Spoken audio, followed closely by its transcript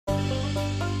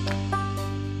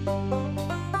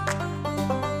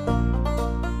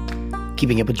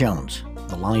Keeping Up with Jones,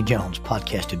 the Lonnie Jones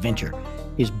podcast adventure,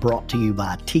 is brought to you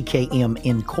by TKM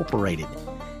Incorporated.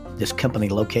 This company,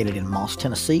 located in Moss,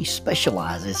 Tennessee,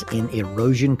 specializes in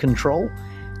erosion control,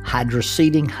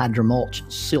 hydroseeding,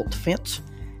 hydromulch, silt fence.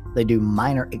 They do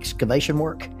minor excavation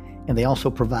work, and they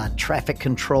also provide traffic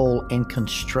control and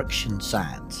construction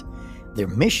signs. Their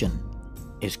mission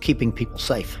is keeping people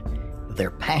safe. Their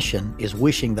passion is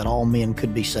wishing that all men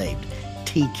could be saved.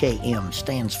 TKM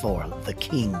stands for The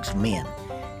King's Men.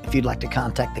 If you'd like to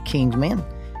contact The King's Men,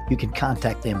 you can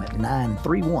contact them at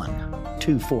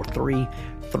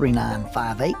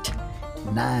 931-243-3958,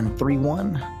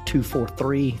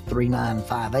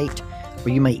 931-243-3958, or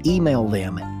you may email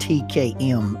them at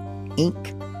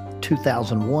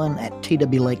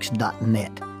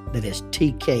tkminc2001@twlakes.net. That is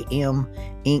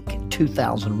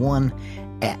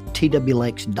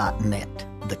tkminc2001@twlakes.net.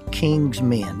 The King's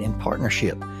Men, in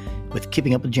partnership with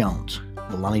Keeping Up with Jones,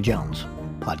 the Lonnie Jones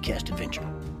podcast adventure.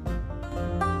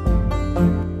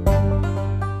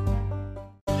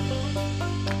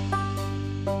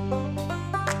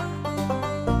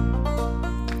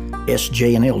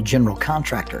 SJ&L General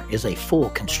Contractor is a full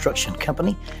construction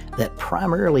company that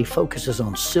primarily focuses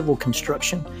on civil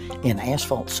construction and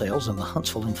asphalt sales in the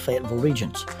Huntsville and Fayetteville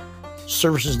regions.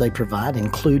 Services they provide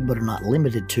include, but are not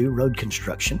limited to, road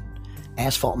construction,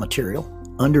 asphalt material,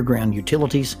 underground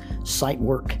utilities, site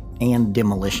work, and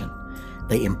demolition.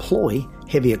 They employ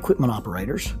heavy equipment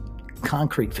operators,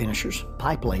 concrete finishers,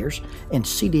 pipe layers, and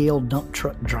CDL dump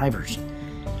truck drivers.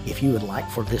 If you would like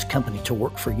for this company to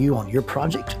work for you on your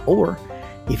project, or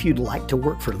if you'd like to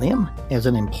work for them as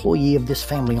an employee of this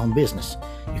family-owned business,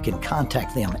 you can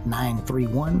contact them at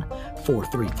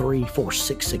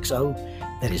 931-433-4660.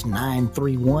 That is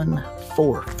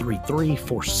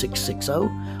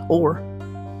 931-433-4660, or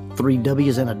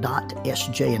 3W's and a dot,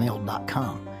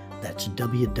 sjnl.com. That's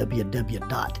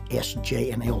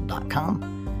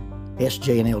www.sjnl.com.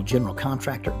 SJ&L General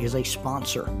Contractor is a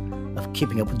sponsor of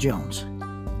Keeping Up with Jones,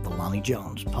 the Lonnie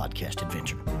Jones podcast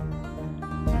adventure.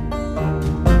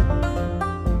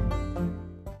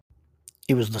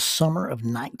 It was the summer of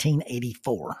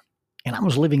 1984, and I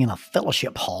was living in a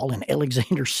fellowship hall in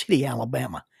Alexander City,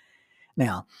 Alabama.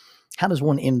 Now, how does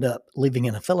one end up living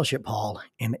in a fellowship hall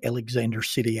in Alexander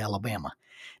City, Alabama?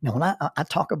 Now, when I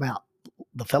talk about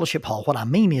the fellowship hall, what I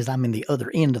mean is I'm in the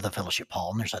other end of the fellowship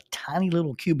hall, and there's a tiny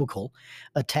little cubicle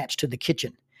attached to the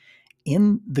kitchen.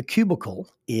 In the cubicle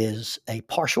is a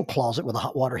partial closet with a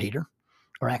hot water heater,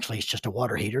 or actually it's just a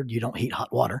water heater. You don't heat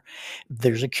hot water.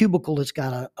 There's a cubicle that's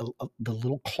got the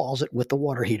little closet with the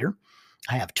water heater.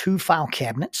 I have 2 file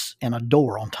cabinets and a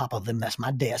door on top of them. That's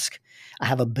my desk. I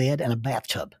have a bed and a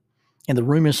bathtub. And the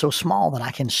room is so small that I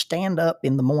can stand up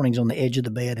in the mornings on the edge of the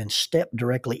bed and step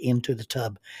directly into the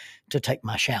tub to take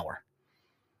my shower.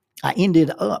 I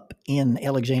ended up in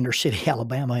Alexander City,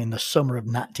 Alabama in the summer of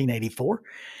 1984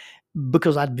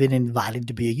 because I'd been invited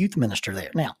to be a youth minister there.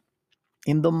 Now,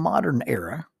 in the modern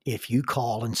era, if you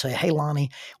call and say, "Hey, Lonnie,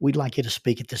 we'd like you to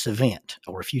speak at this event,"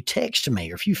 or if you text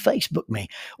me, or if you Facebook me,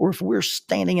 or if we're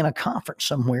standing in a conference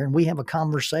somewhere and we have a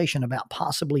conversation about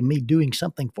possibly me doing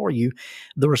something for you,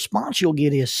 the response you'll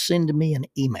get is, "Send me an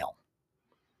email."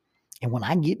 And when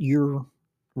I get your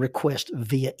request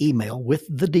via email with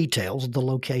the details, the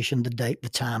location, the date, the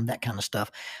time, that kind of stuff,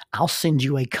 I'll send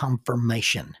you a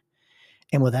confirmation.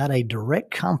 And without a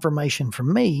direct confirmation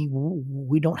from me,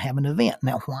 we don't have an event.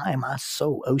 Now, why am I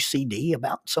so OCD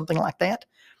about something like that?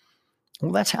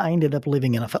 Well, that's how I ended up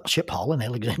living in a fellowship hall in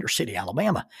Alexander City,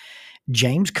 Alabama.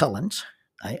 James Cullins,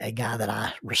 a guy that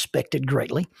I respected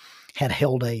greatly, had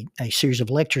held a series of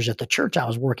lectures at the church I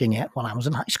was working at when I was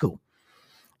in high school.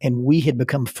 And we had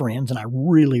become friends, and I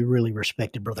really, really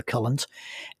respected Brother Cullins.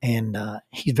 And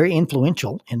he's very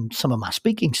influential in some of my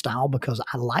speaking style because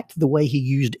I liked the way he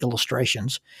used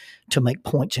illustrations to make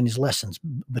points in his lessons.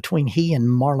 Between he and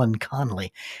Marlon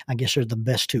Conley, I guess they're the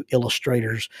best 2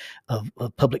 illustrators of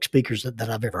public speakers that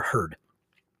I've ever heard.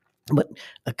 But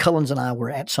Cullins and I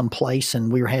were at some place,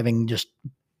 and we were having just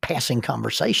passing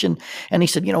conversation. And he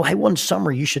said, "Hey, one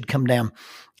summer you should come down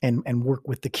and work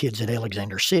with the kids at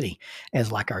Alexander City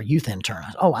as like our youth intern." I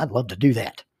said, "Oh, I'd love to do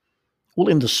that." Well,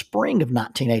 in the spring of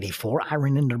 1984, I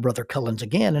ran into Brother Cullins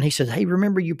again, and he said, "Hey,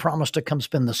 remember you promised to come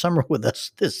spend the summer with us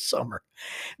this summer?"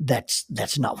 That's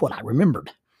not what I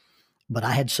remembered. But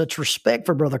I had such respect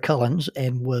for Brother Cullins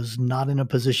and was not in a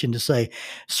position to say,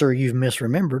 "Sir, you've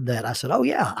misremembered that." I said, "Oh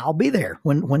yeah, I'll be there.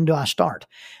 When do I start?"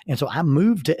 And so I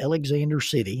moved to Alexander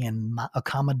City, and my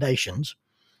accommodations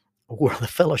were the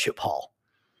fellowship hall.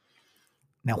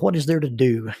 Now, what is there to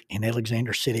do in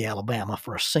Alexander City, Alabama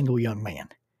for a single young man?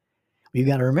 You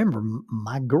got to remember,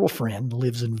 my girlfriend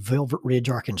lives in Velvet Ridge,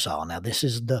 Arkansas. Now, this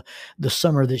is the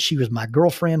summer that she was my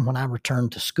girlfriend. When I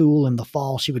returned to school in the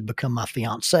fall, she would become my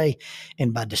fiance,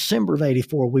 and by December of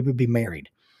 '84, we would be married.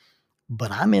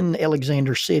 But I'm in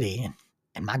Alexander City,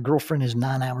 and my girlfriend is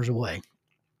 9 hours away.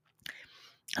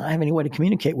 I don't have any way to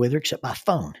communicate with her except by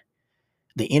phone.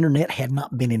 The internet had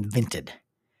not been invented.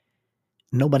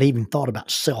 Nobody even thought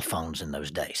about cell phones in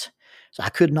those days. So I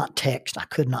could not text, I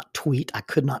could not tweet, I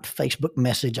could not Facebook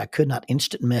message, I could not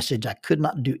instant message, I could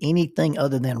not do anything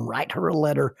other than write her a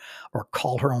letter or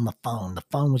call her on the phone. The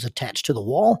phone was attached to the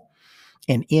wall,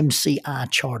 and MCI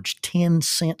charged 10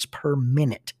 cents per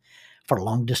minute for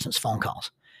long distance phone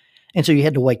calls. And so you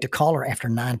had to wait to call her after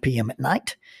 9 p.m. at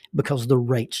night because the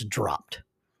rates dropped.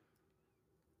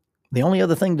 The only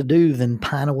other thing to do than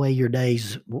pine away your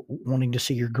days wanting to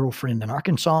see your girlfriend in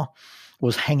Arkansas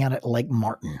was hang out at Lake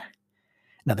Martin.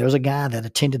 Now, there's a guy that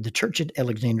attended the church at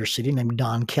Alexander City named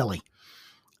Don Kelly.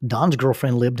 Don's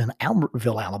girlfriend lived in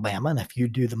Albertville, Alabama, and if you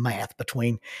do the math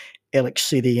between Alex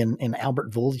City and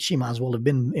Albertville, she might as well have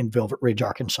been in Velvet Ridge,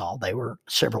 Arkansas. They were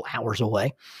several hours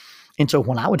away. And so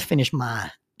when I would finish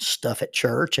my stuff at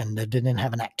church and didn't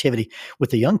have an activity with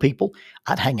the young people,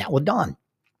 I'd hang out with Don.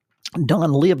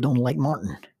 Don lived on Lake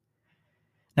Martin.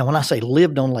 Now, when I say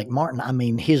lived on Lake Martin, I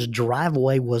mean his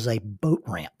driveway was a boat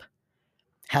ramp.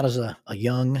 How does a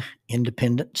young,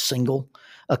 independent, single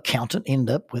accountant end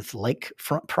up with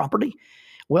lakefront property?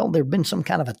 Well, there had been some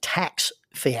kind of a tax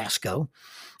fiasco,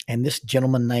 and this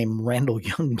gentleman named Randall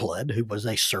Youngblood, who was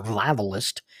a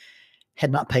survivalist,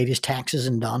 had not paid his taxes,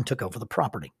 and Don took over the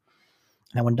property.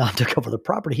 Now, when Don took over the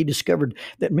property, he discovered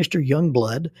that Mr.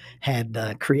 Youngblood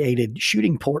had created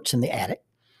shooting ports in the attic.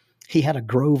 He had a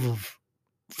grove of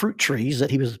fruit trees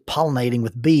that he was pollinating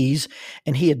with bees,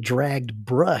 and he had dragged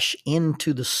brush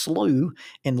into the slough,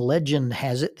 and legend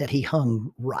has it that he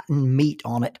hung rotten meat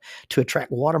on it to attract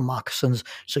water moccasins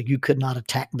so you could not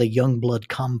attack the Youngblood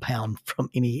compound from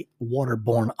any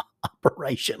waterborne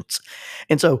operations.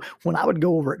 And so when I would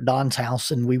go over at Don's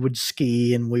house and we would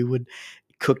ski and we would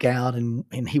cook out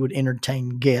and he would entertain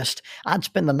guests, I'd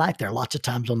spend the night there lots of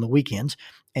times on the weekends.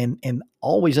 And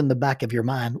always in the back of your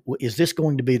mind, is this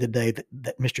going to be the day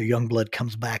that Mr. Youngblood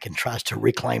comes back and tries to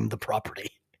reclaim the property?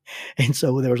 And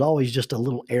so there was always just a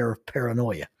little air of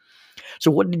paranoia.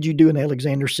 So what did you do in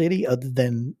Alexander City other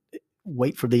than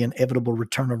wait for the inevitable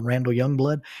return of Randall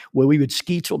Youngblood? Well, we would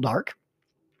ski till dark.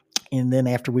 And then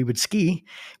after we would ski,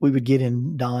 we would get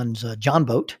in Don's John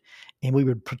boat, and we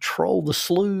would patrol the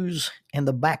sloughs and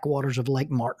the backwaters of Lake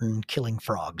Martin killing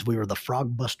frogs. We were the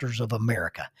frog busters of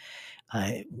America.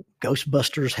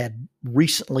 Ghostbusters had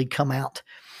recently come out.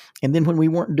 And then when we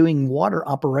weren't doing water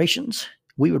operations,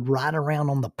 we would ride around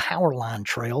on the power line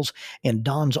trails in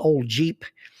Don's old Jeep,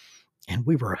 and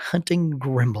we were hunting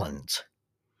gremlins.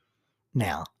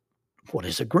 Now, what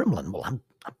is a gremlin? Well, I'm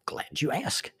glad you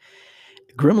asked.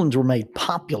 Gremlins were made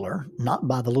popular not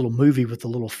by the little movie with the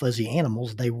little fuzzy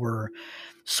animals. They were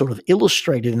sort of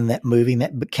illustrated in that movie, and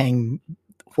that became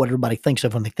what everybody thinks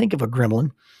of when they think of a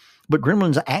gremlin. But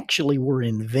gremlins actually were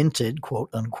invented, quote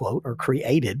unquote, or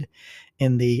created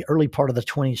in the early part of the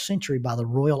 20th century by the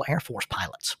Royal Air Force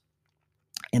pilots.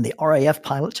 And the RAF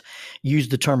pilots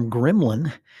used the term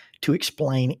gremlin to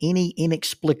explain any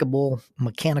inexplicable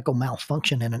mechanical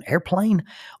malfunction in an airplane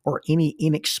or any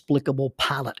inexplicable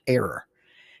pilot error.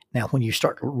 Now, when you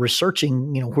start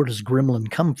researching, where does gremlin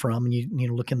come from, and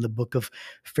you look in the book of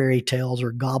fairy tales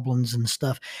or goblins and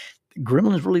stuff,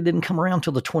 gremlins really didn't come around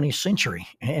till the 20th century.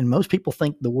 And most people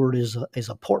think the word is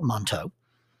a portmanteau.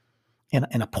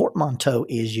 And a portmanteau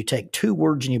is you take two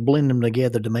words and you blend them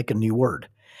together to make a new word.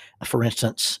 For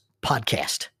instance,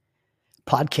 podcast.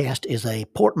 Podcast is a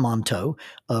portmanteau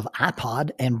of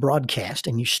iPod and broadcast,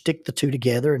 and you stick the two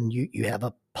together and you have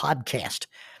a podcast.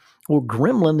 Well,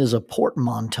 gremlin is a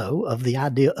portmanteau of the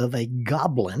idea of a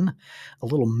goblin, a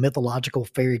little mythological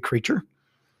fairy creature,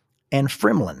 and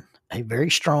Fremlin, a very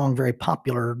strong, very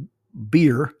popular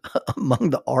beer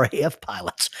among the RAF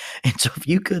pilots. And so if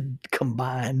you could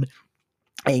combine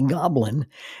a goblin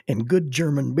and good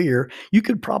German beer, you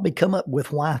could probably come up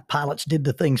with why pilots did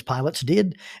the things pilots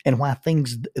did and why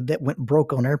things that went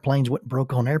broke on airplanes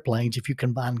if you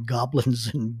combine goblins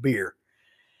and beer.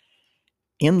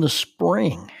 In the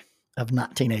spring of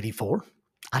 1984,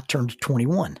 I turned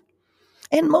 21.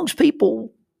 And most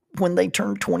people, when they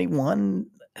turn 21,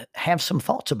 have some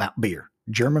thoughts about beer,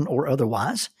 German or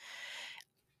otherwise.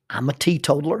 I'm a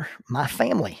teetotaler. My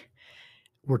family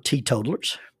were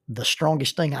teetotalers. The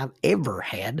strongest thing I've ever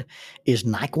had is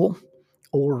NyQuil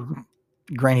or,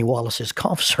 Granny Wallace's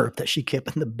cough syrup that she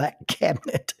kept in the back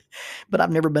cabinet. But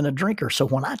I've never been a drinker. So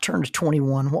when I turned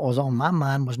 21, what was on my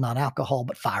mind was not alcohol,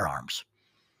 but firearms.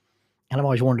 And I've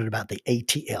always wondered about the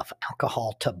ATF,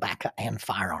 alcohol, tobacco, and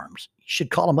firearms. You should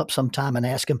call them up sometime and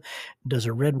ask them, does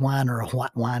a red wine or a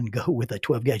white wine go with a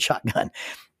 12-gauge shotgun?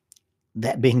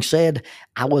 That being said,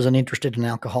 I wasn't interested in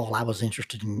alcohol. I was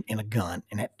interested in a gun.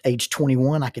 And at age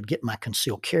 21, I could get my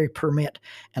concealed carry permit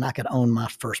and I could own my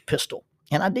first pistol.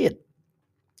 And I did.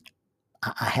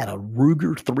 I had a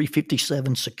Ruger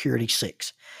 357 Security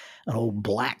 6, an old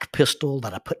black pistol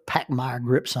that I put Packmeyer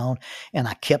grips on, and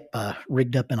I kept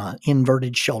rigged up in an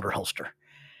inverted shoulder holster.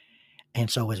 And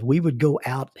so as we would go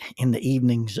out in the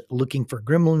evenings looking for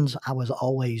gremlins, I was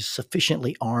always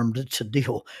sufficiently armed to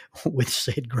deal with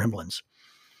said gremlins.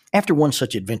 After one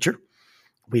such adventure,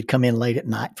 we'd come in late at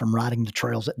night from riding the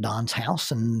trails at Don's house,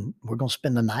 and we're going to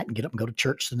spend the night and get up and go to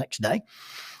church the next day.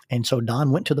 And so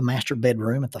Don went to the master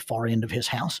bedroom at the far end of his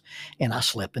house, and I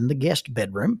slept in the guest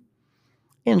bedroom.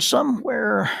 And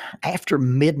somewhere after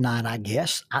midnight, I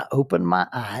guess, I opened my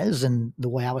eyes, and the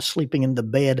way I was sleeping in the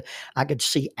bed, I could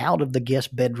see out of the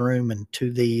guest bedroom and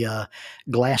to the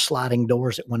glass sliding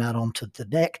doors that went out onto the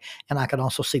deck. And I could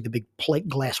also see the big plate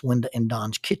glass window in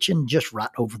Don's kitchen just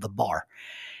right over the bar.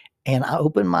 And I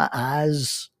opened my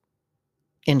eyes,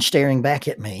 and staring back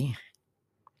at me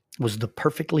was the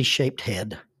perfectly shaped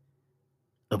head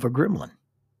of a gremlin,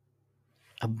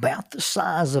 about the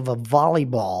size of a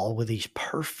volleyball with these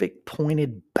perfect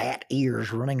pointed bat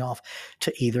ears running off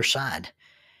to either side.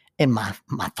 And my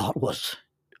thought was,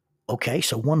 okay,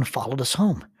 so one followed us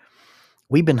home.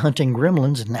 We've been hunting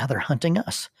gremlins and now they're hunting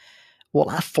us. Well,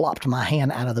 I flopped my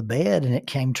hand out of the bed and it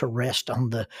came to rest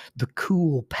on the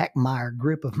cool Packmeyer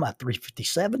grip of my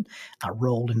 357. I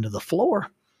rolled into the floor.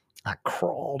 I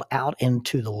crawled out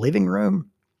into the living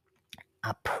room.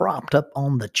 I propped up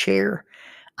on the chair.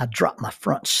 I dropped my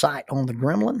front sight on the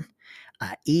gremlin.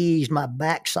 I eased my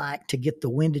back sight to get the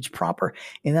windage proper,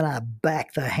 and then I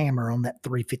backed the hammer on that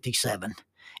 357.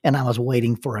 And I was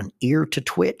waiting for an ear to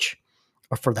twitch,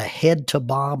 or for the head to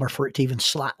bob, or for it to even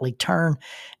slightly turn.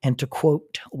 And to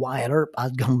quote Wyatt Earp, I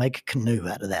was going to make a canoe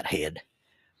out of that head.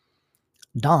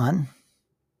 Don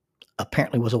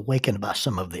apparently was awakened by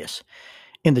some of this.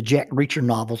 In the Jack Reacher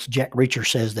novels, Jack Reacher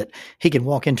says that he can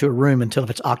walk into a room and tell if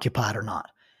it's occupied or not.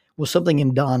 Well, something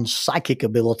in Don's psychic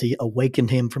ability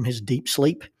awakened him from his deep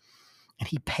sleep, and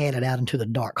he padded out into the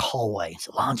dark hallway and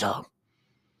said,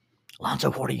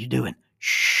 Lonzo, what are you doing?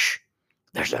 Shh,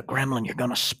 there's a gremlin. You're going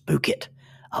to spook it.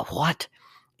 A what?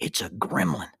 It's a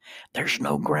gremlin. There's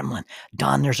no gremlin.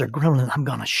 Don, there's a gremlin. I'm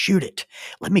going to shoot it.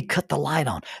 Let me cut the light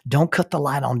on. Don't cut the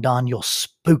light on, Don. You'll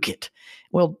spook it.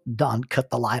 Well, Don cut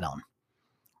the light on.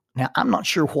 Now, I'm not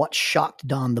sure what shocked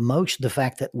Don the most, the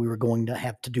fact that we were going to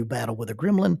have to do battle with a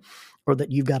gremlin, or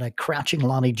that you've got a crouching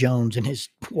Lonnie Jones in his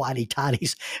whitey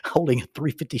tighties holding a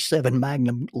 357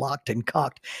 Magnum locked and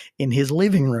cocked in his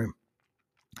living room.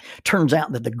 Turns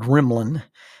out that the gremlin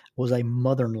was a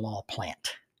mother-in-law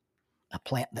plant, a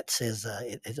plant that says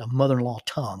it's a mother-in-law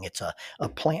tongue. It's a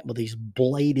plant with these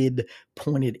bladed,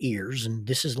 pointed ears, and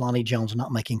this is Lonnie Jones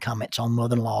not making comments on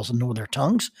mother-in-laws nor their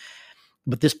tongues.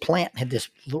 But this plant had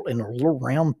this little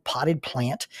round potted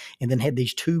plant, and then had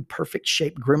these two perfect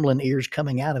shaped gremlin ears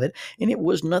coming out of it. And it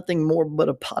was nothing more but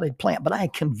a potted plant. But I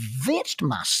had convinced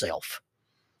myself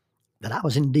that I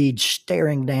was indeed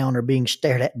staring down or being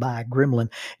stared at by a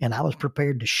gremlin, and I was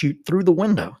prepared to shoot through the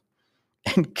window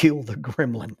and kill the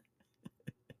gremlin.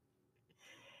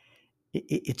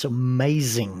 It's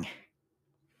amazing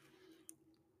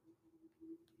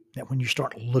that when you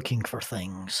start looking for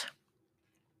things,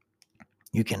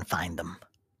 you can find them.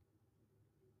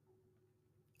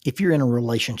 If you're in a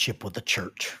relationship with a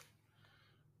church,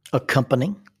 a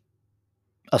company,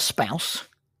 a spouse,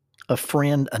 a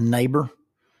friend, a neighbor,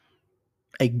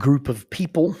 a group of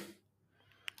people,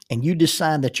 and you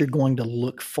decide that you're going to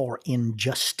look for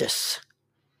injustice,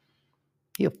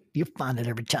 you'll find it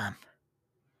every time.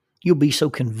 You'll be so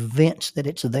convinced that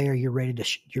it's there, you're ready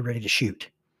to shoot.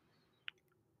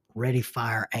 Ready,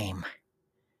 fire, aim.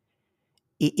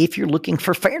 If you're looking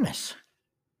for fairness,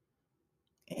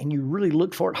 and you really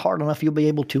look for it hard enough, you'll be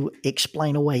able to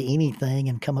explain away anything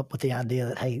and come up with the idea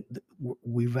that, hey,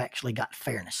 we've actually got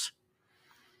fairness.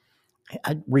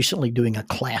 I'm recently doing a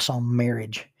class on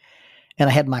marriage, and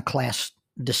I had my class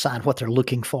decide what they're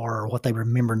looking for or what they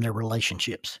remember in their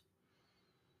relationships.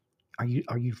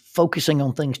 Are you focusing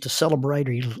on things to celebrate,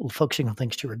 or are you focusing on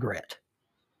things to regret?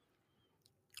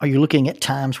 Are you looking at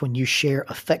times when you share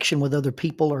affection with other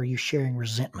people, or are you sharing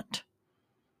resentment?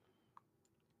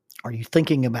 Are you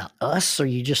thinking about us, or are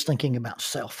you just thinking about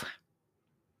self?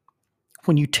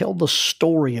 When you tell the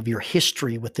story of your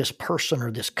history with this person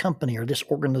or this company or this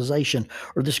organization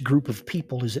or this group of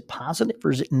people, is it positive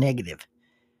or is it negative?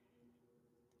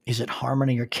 Is it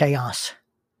harmony or chaos?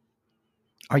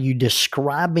 Are you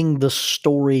describing the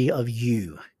story of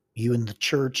you and the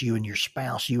church, you and your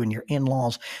spouse, you and your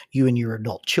in-laws, you and your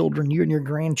adult children, you and your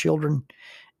grandchildren,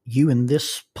 you and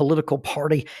this political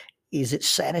party? Is it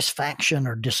satisfaction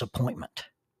or disappointment?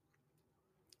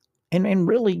 And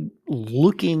really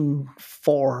looking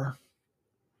for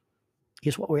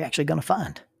is what we're actually going to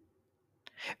find.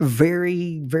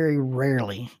 Very, very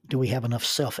rarely do we have enough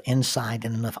self-insight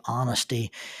and enough honesty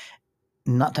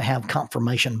not to have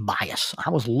confirmation bias. I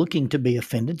was looking to be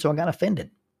offended, so I got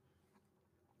offended.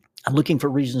 I'm looking for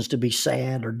reasons to be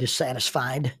sad or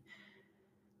dissatisfied.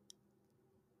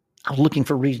 I was looking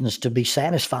for reasons to be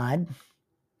satisfied.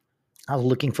 I was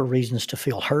looking for reasons to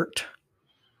feel hurt.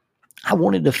 I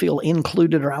wanted to feel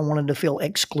included or I wanted to feel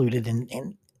excluded.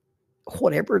 And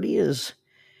whatever it is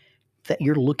that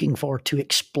you're looking for to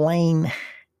explain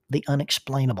the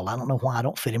unexplainable. I don't know why I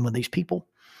don't fit in with these people.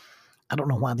 I don't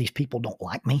know why these people don't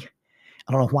like me.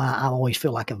 I don't know why I always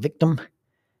feel like a victim.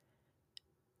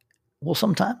 Well,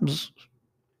 sometimes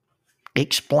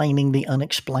explaining the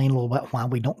unexplainable about why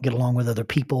we don't get along with other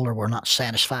people or we're not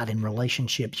satisfied in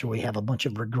relationships or we have a bunch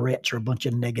of regrets or a bunch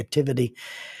of negativity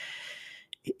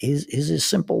is as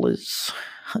simple as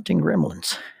hunting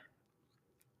gremlins.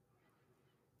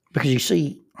 Because you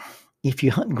see, if you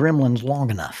hunt gremlins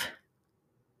long enough,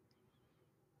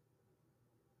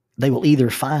 they will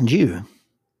either find you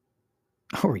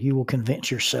or you will convince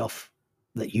yourself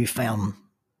that you found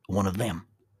one of them.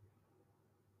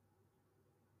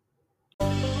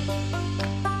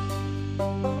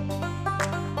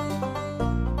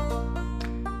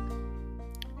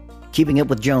 Keeping Up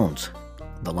with Jones,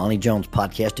 the Lonnie Jones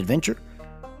podcast adventure,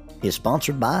 is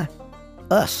sponsored by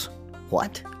us.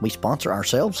 What? We sponsor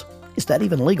ourselves? Is that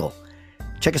even legal?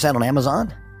 Check us out on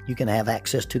Amazon. You can have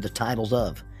access to the titles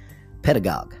of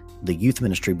Pedagogue, the youth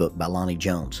ministry book by Lonnie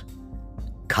Jones,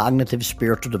 Cognitive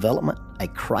Spiritual Development, a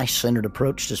Christ-centered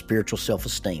approach to spiritual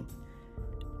self-esteem,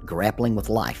 Grappling with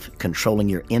Life, Controlling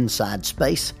Your Inside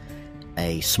Space,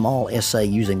 a small essay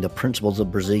using the principles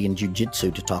of Brazilian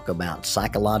Jiu-Jitsu to talk about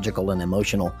psychological and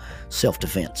emotional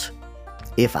self-defense,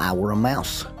 If I Were a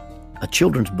Mouse, a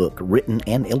children's book written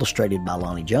and illustrated by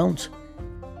Lonnie Jones,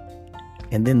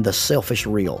 and then The Selfish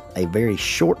Real, a very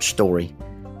short story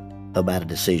about a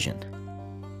decision.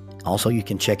 Also, you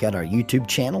can check out our YouTube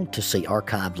channel to see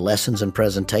archived lessons and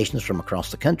presentations from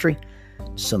across the country,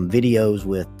 some videos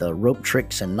with rope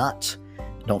tricks and knots.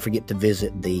 Don't forget to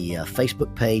visit the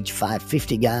Facebook page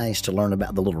 550 Guys to learn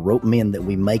about the little rope men that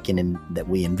we make and that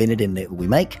we invented and that we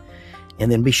make.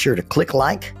 And then be sure to click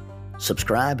like,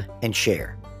 subscribe, and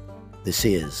share. This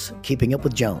is Keeping Up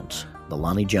with Jones, the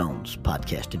Lonnie Jones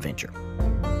podcast adventure.